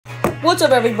What's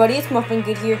up, everybody? It's Muffin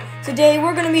Good here. Today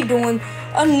we're gonna be doing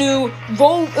a new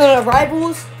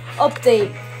Rivals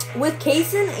update with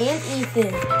Kason and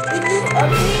Ethan. The new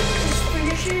update is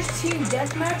Finishers Team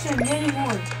Deathmatch and many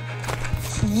more.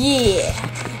 Yeah,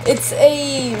 it's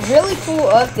a really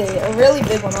cool update, a really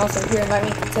big one also. Here, invite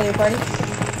me to your party.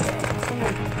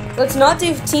 Let's not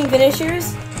do team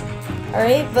finishers,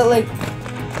 alright? But like,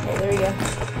 okay, there we go.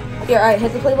 Here, alright,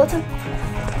 hit the play button.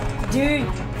 Dude,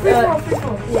 Free roll.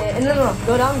 yeah, no,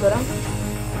 go down.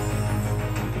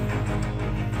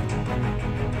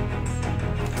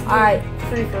 Alright,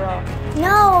 free for all.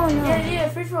 No. Yeah,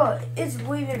 free for all. It's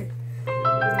way better.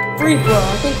 Free for all.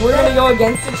 I think we're gonna go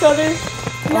against each other.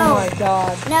 No. Oh my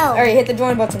god. No. Alright, hit the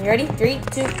join button. You ready? 3,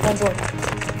 2, 1, join.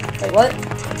 Wait, what?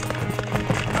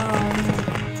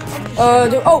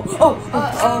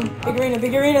 Big arena.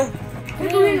 Big arena.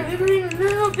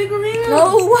 No, big arena.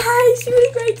 No, why?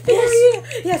 Shooting right there.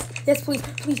 Yes, please.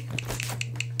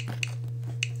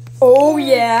 Oh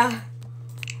yeah.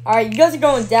 Alright, you guys are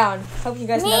going down. Hope you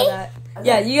guys know that.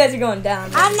 Yeah, you guys are going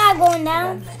down. I'm not going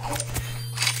down.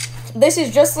 This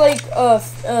is just like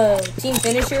team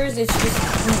finishers. It's just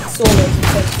solos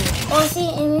instead of team. Oh, see,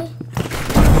 Amy.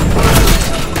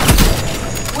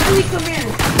 When do we come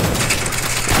here?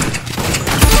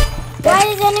 Why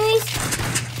is enemies?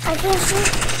 I can't shoot.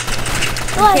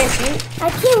 You What? can't shoot. I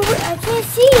can't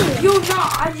see. Yo, no,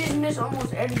 I just missed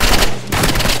almost everything.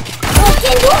 Oh, I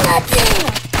can't do nothing.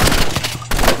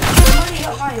 Somebody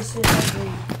help my assist, I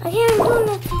believe. I can't do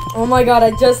nothing. Oh my god,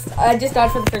 I just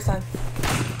died for the first time.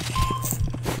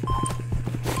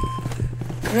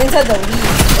 I'm inside the lead.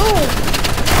 Oh.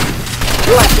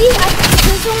 What? See, I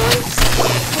killed someone.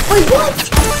 Wait, what?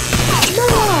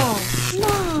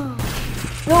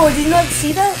 No, did you not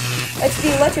see that? It's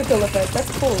the electrical effect. That's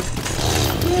cool.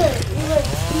 Yeah, it like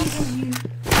teases you.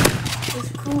 It's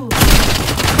cool.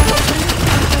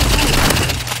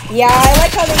 Yeah, I like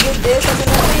how they did this. And then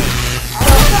I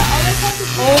like how the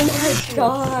oh my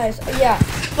gosh. Yeah,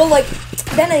 but like,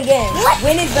 then again,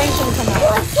 when is ranked gonna come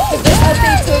out? Because this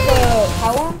update took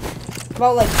how long?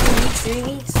 About like 2 weeks, 3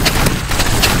 weeks.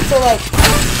 So like,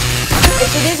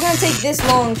 if it is gonna take this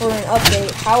long for an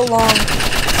update, how long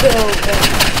till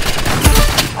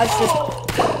that's just.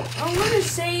 I'm gonna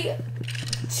say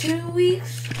 2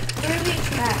 weeks, 3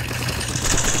 weeks max.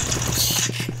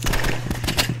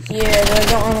 Yeah, but I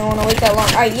don't really want to wait that long.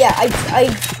 Alright, yeah, I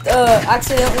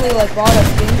accidentally like bought a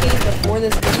spin case before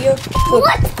this video. Look,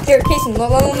 here, Kason, let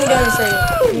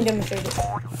me demonstrate it.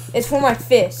 It's for my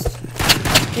fist.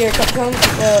 Here, come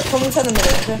into the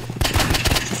middle, okay?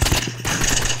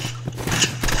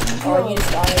 Oh, you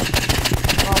just died.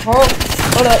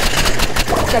 Hold up.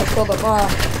 Gotta kill them.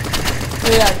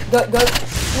 Yeah, go.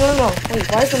 No. Wait,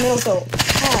 why is the middle so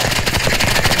hot?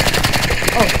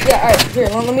 Oh, yeah, alright. Here,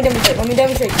 let me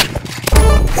demonstrate.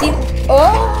 See?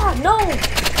 Oh, no!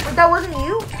 But that wasn't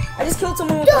you? I just killed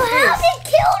someone with You my fist. haven't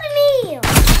killed me.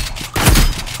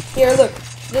 Here, look.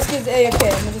 This kid's AFK.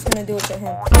 I'm just gonna do it to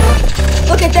him.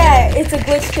 Look at that! It's a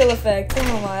glitch kill effect.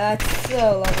 Oh my, that's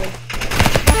so lovely.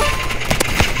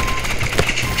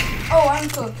 Oh, I'm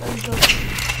cooked. Look.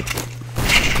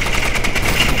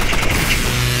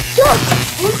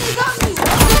 Who got me?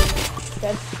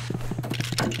 Dead.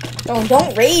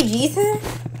 Don't rage, Ethan.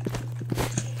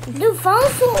 The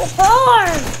phone's so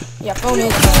hard. Yeah, phone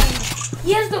is bad.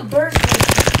 He has the burst.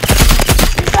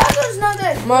 The shotgun's not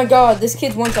that. My god, this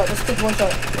kid's one shot. The shotgun's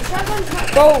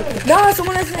not Bro, that. nah,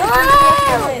 someone has an Oh!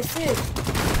 my assist.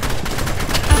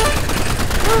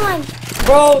 Oh my.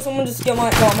 Bro, someone just got my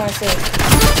assist.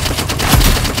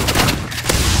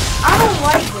 I don't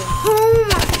like this. Oh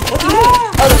my. What do you mean?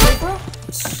 Oh, the free throw?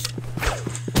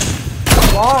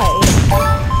 Why?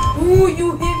 Ooh, you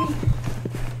hit me.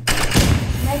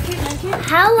 Naked.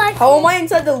 How am I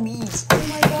inside the lead? Oh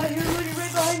my god, you're literally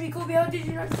right behind me. Kobe, how did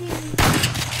you not see me?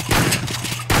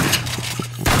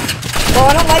 Bro,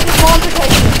 I don't like the spawn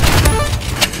protection.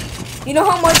 You know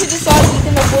how much I just saw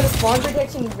Ethan before the spawn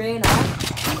protection ran off?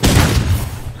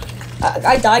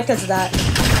 I died because of that. I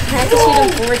had to shoot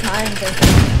him 4 times, I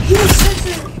think. He's such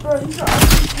a bro. He's an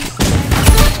RPG.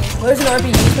 There's an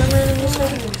RPG swimmer in this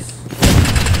thing.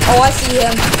 Oh, I see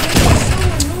him.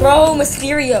 Bro,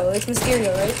 Mysterio. It's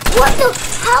Mysterio, right? What the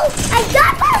hell? I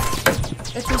got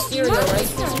this. That's Mysterio, right?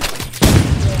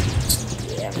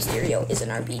 Yeah, Mysterio is an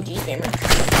RPG gamer.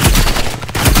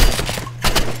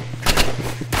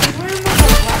 Where am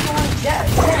I? Yeah.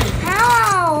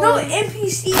 How? No,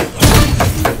 NPC.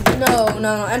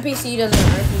 No, NPC doesn't an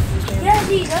RPG gamer. Yeah,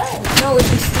 he does. No, it's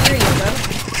Mysterio, bro.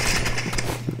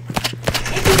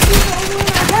 NPC's the only one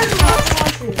that has a rocket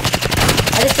launcher.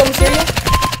 I just killed Mysterio?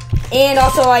 And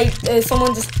also,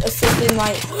 someone just assisted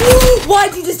my.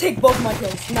 Why'd you just take both of my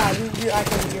kills? Nah, you're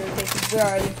actually irritating. Where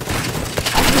are you?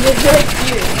 You're right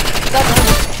here. Stop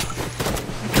running.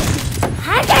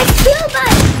 I got killed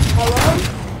by. Hello?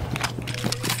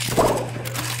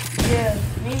 Yeah,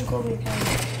 me and Kobe came.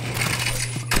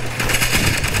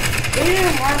 We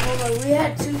didn't marvel, but we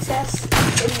had 2 tests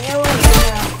in yellow and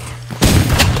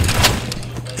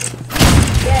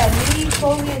yeah, me,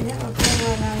 Kobe, and him are playing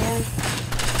right now, yeah.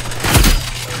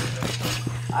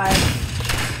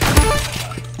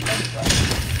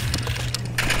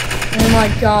 Oh my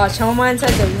gosh, how am I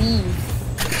inside the leave?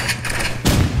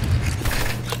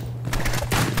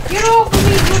 Get off of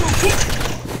me, little kid!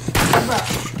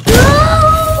 No!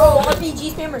 Oh, RPG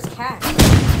spammer's Cash.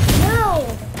 No!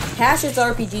 Cash is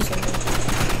RPG spammer.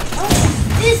 Oh,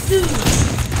 this dude!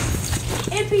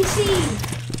 NPC!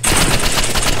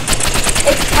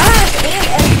 It's Cash and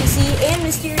NPC and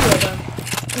Mysterio, bro.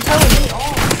 I'm telling you.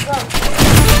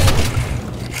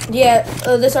 Yeah,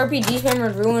 this RPG spammer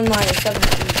ruined my 7th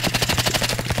speed.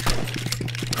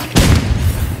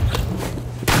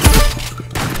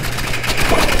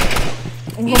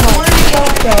 Oh my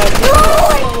god. No!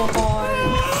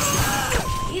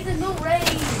 Ethan, no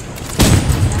raid!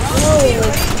 Oh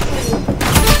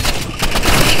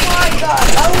my god,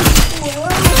 that was cool.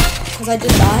 Because I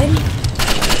just died?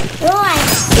 No, I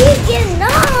freaking 9!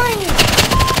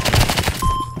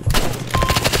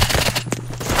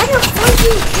 I got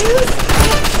 14 kills.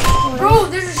 Bro,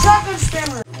 there's a shotgun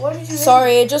spammer. What did you hit?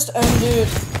 Sorry, it just ended.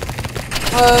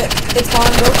 It's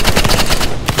fine, bro.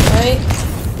 Alright?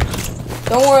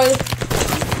 Don't worry.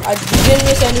 I didn't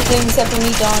miss anything except for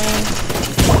me dying.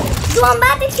 So I'm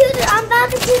about to kill the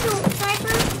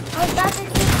sniper. I'm about to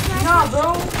kill the sniper. Nah,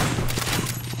 bro.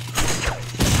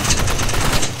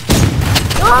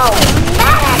 No, I'm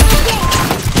mad at you.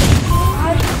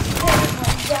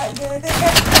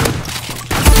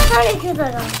 How many kills I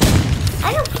got? I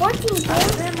got 14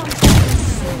 kills.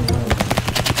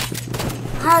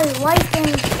 How white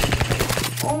thing?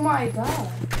 Oh my god.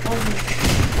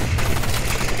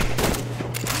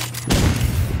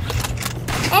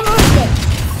 And what's it?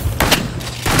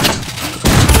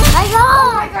 I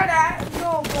Oh my got. god,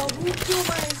 no, bro. Who killed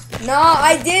my... Nah,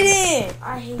 I didn't.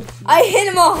 I hate you. I hit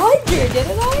him 100,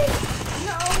 didn't I?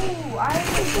 No, I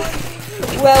hate you.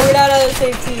 Well, we're not on the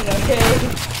same team, okay?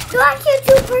 Do I kill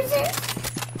 2%?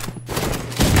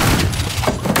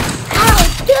 Ow,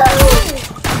 dude!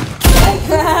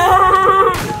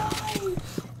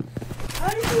 How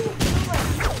did you kill my...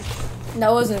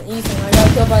 That wasn't Ethan. I got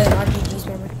killed by an RPG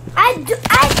spammer. I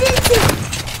did too.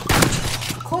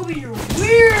 Kobe, you're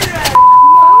weird.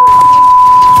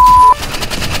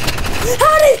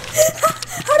 How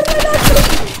did I not kill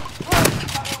you?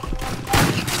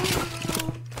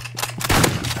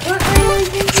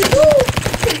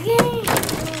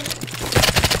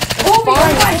 Kobe, oh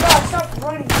my god, stop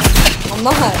running. I'm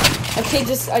not. I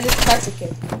just cracked the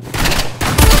kid.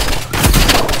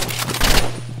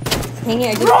 Dang it, I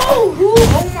just... Bro, who?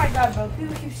 Oh my god, bro.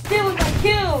 People keep stealing my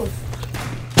kills.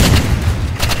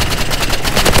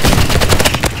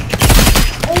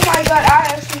 Oh my god, I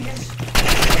actually just...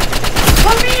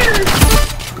 Come here!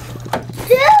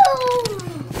 Dude!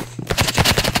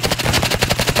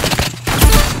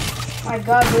 My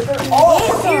god, bro, they're all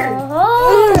here.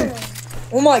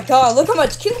 Oh my god, look how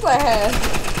much kills I have.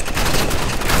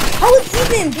 How is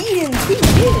Ethan beating 2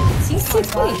 kids? He's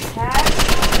 6 points. Cat,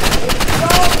 it's so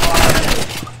hard.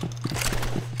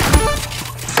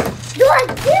 Do I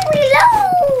get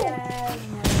reload? Dad,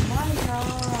 my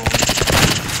god.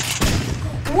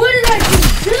 What did I just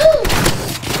do?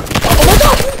 Oh my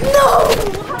god, no!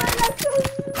 How did I kill you?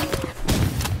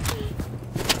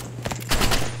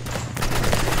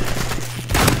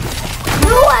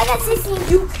 No, I got 16.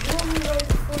 You killed me right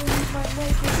before you used my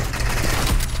naked.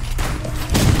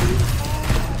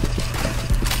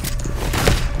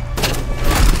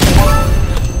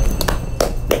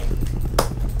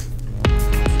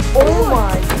 Oh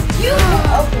my. You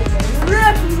okay,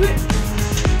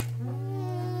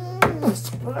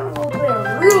 we're gonna go play a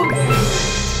real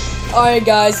game. Alright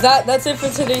guys, that's it for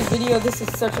today's video. This is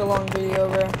such a long video,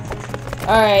 bro.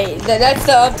 Alright, that's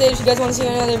the update. If you guys want to see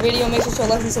another video, make sure to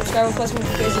like and subscribe with post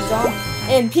notifications on.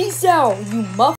 And peace out, you muff.